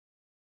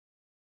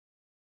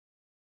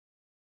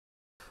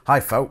Hi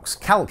folks,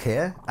 Calc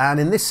here, and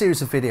in this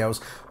series of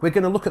videos we're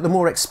going to look at the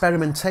more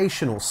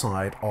experimentational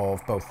side of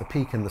both the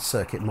Peak and the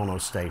Circuit Mono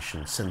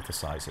Station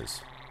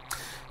synthesizers.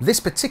 This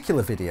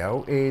particular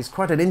video is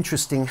quite an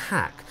interesting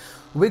hack.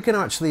 We're going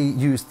to actually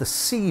use the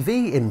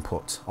CV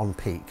input on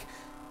Peak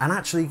and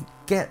actually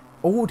get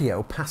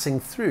audio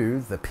passing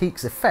through the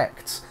Peak's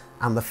effects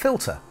and the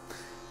filter.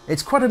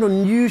 It's quite an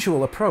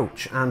unusual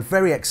approach and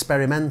very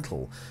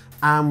experimental.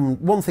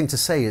 One thing to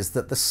say is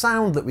that the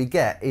sound that we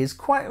get is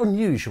quite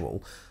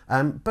unusual,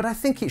 but I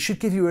think it should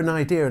give you an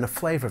idea and a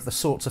flavour of the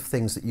sorts of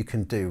things that you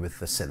can do with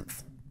the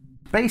synth.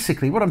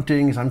 Basically what I'm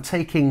doing is I'm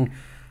taking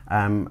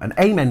an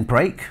amen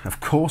break,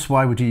 of course,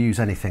 why would you use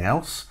anything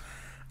else,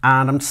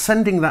 and I'm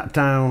sending that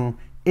down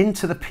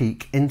into the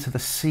Peak, into the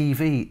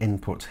CV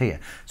input here.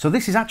 So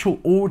this is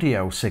actual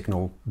audio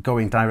signal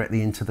going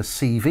directly into the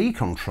CV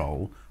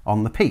control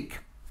on the Peak.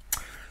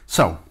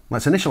 So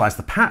let's initialise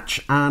the patch,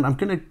 and I'm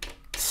going to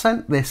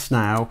send this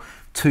now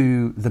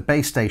to the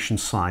base station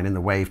sign in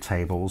the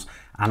wavetables,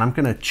 and I'm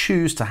going to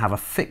choose to have a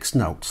fixed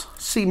note,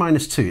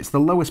 C-2, it's the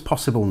lowest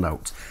possible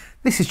note.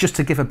 This is just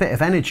to give a bit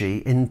of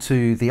energy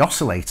into the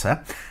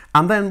oscillator,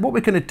 and then what we're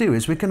going to do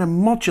is we're going to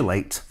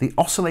modulate the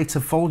oscillator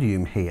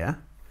volume here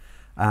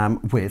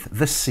with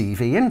the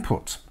CV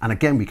input. And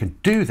again, we can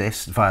do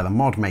this via the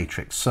mod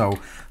matrix. So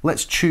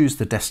let's choose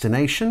the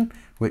destination,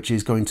 which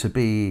is going to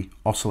be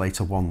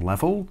oscillator 1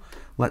 level.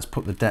 Let's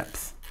put the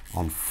depth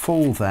on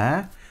full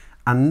there,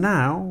 and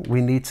now we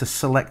need to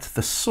select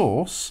the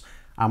source,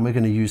 and we're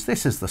going to use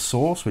this as the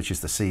source, which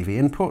is the CV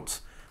input.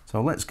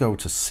 So let's go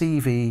to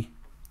CV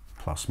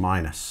plus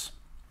minus.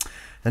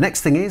 The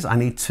next thing is I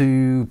need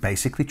to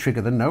basically trigger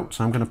the note,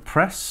 so I'm going to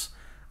press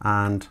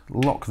and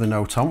lock the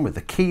note on with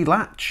the key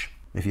latch.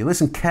 If you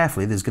listen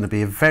carefully, there's going to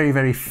be a very,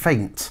 very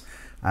faint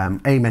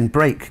amen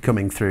break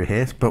coming through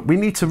here, but we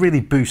need to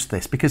really boost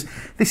this because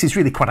this is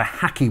really quite a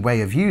hacky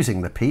way of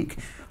using the Peak.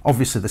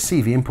 Obviously the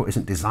CV input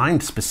isn't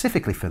designed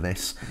specifically for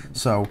this,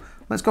 so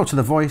let's go to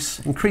the voice,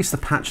 increase the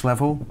patch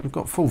level, we've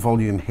got full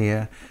volume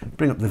here,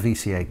 bring up the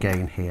VCA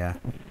gain here,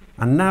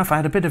 and now if I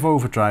add a bit of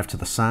overdrive to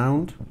the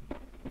sound,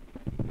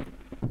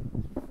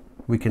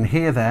 we can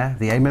hear there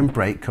the amen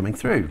break coming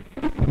through.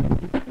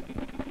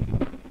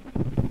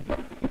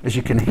 As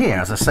you can hear,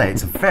 as I say,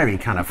 it's a very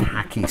kind of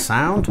hacky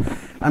sound,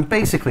 and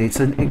basically it's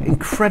an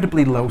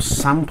incredibly low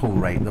sample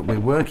rate that we're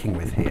working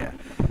with here.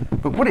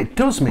 But what it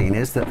does mean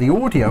is that the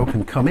audio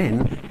can come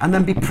in and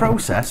then be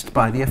processed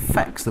by the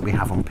effects that we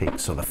have on Peak.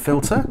 So the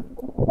filter,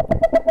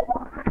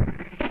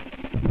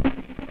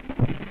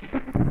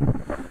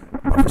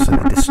 obviously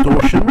the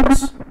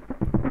distortions,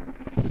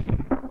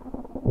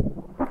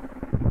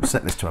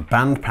 set this to a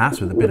band pass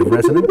with a bit of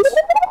resonance.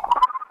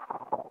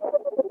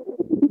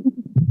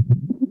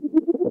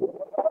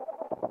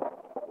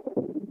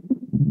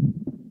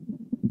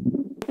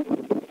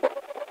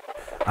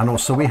 And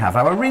also we have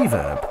our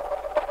reverb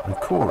and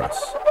chorus.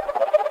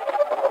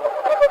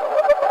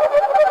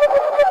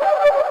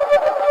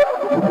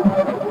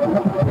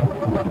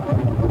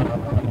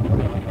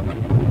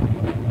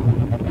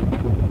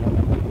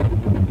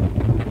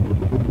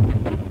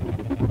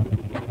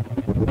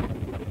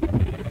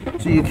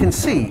 So you can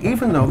see,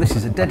 even though this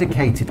is a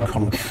dedicated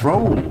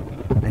control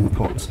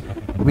input,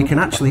 we can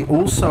actually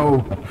also,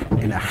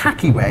 in a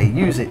hacky way,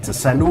 use it to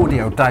send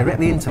audio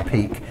directly into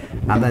Peak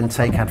and then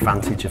take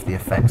advantage of the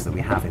effects that we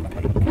have in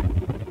Peak.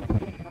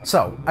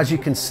 So, as you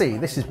can see,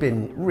 this has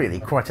been really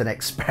quite an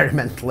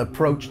experimental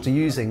approach to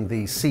using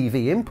the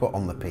CV input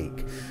on the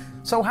Peak.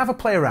 So have a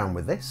play around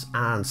with this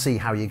and see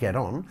how you get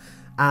on,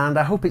 and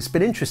I hope it's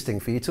been interesting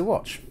for you to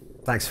watch.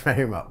 Thanks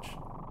very much.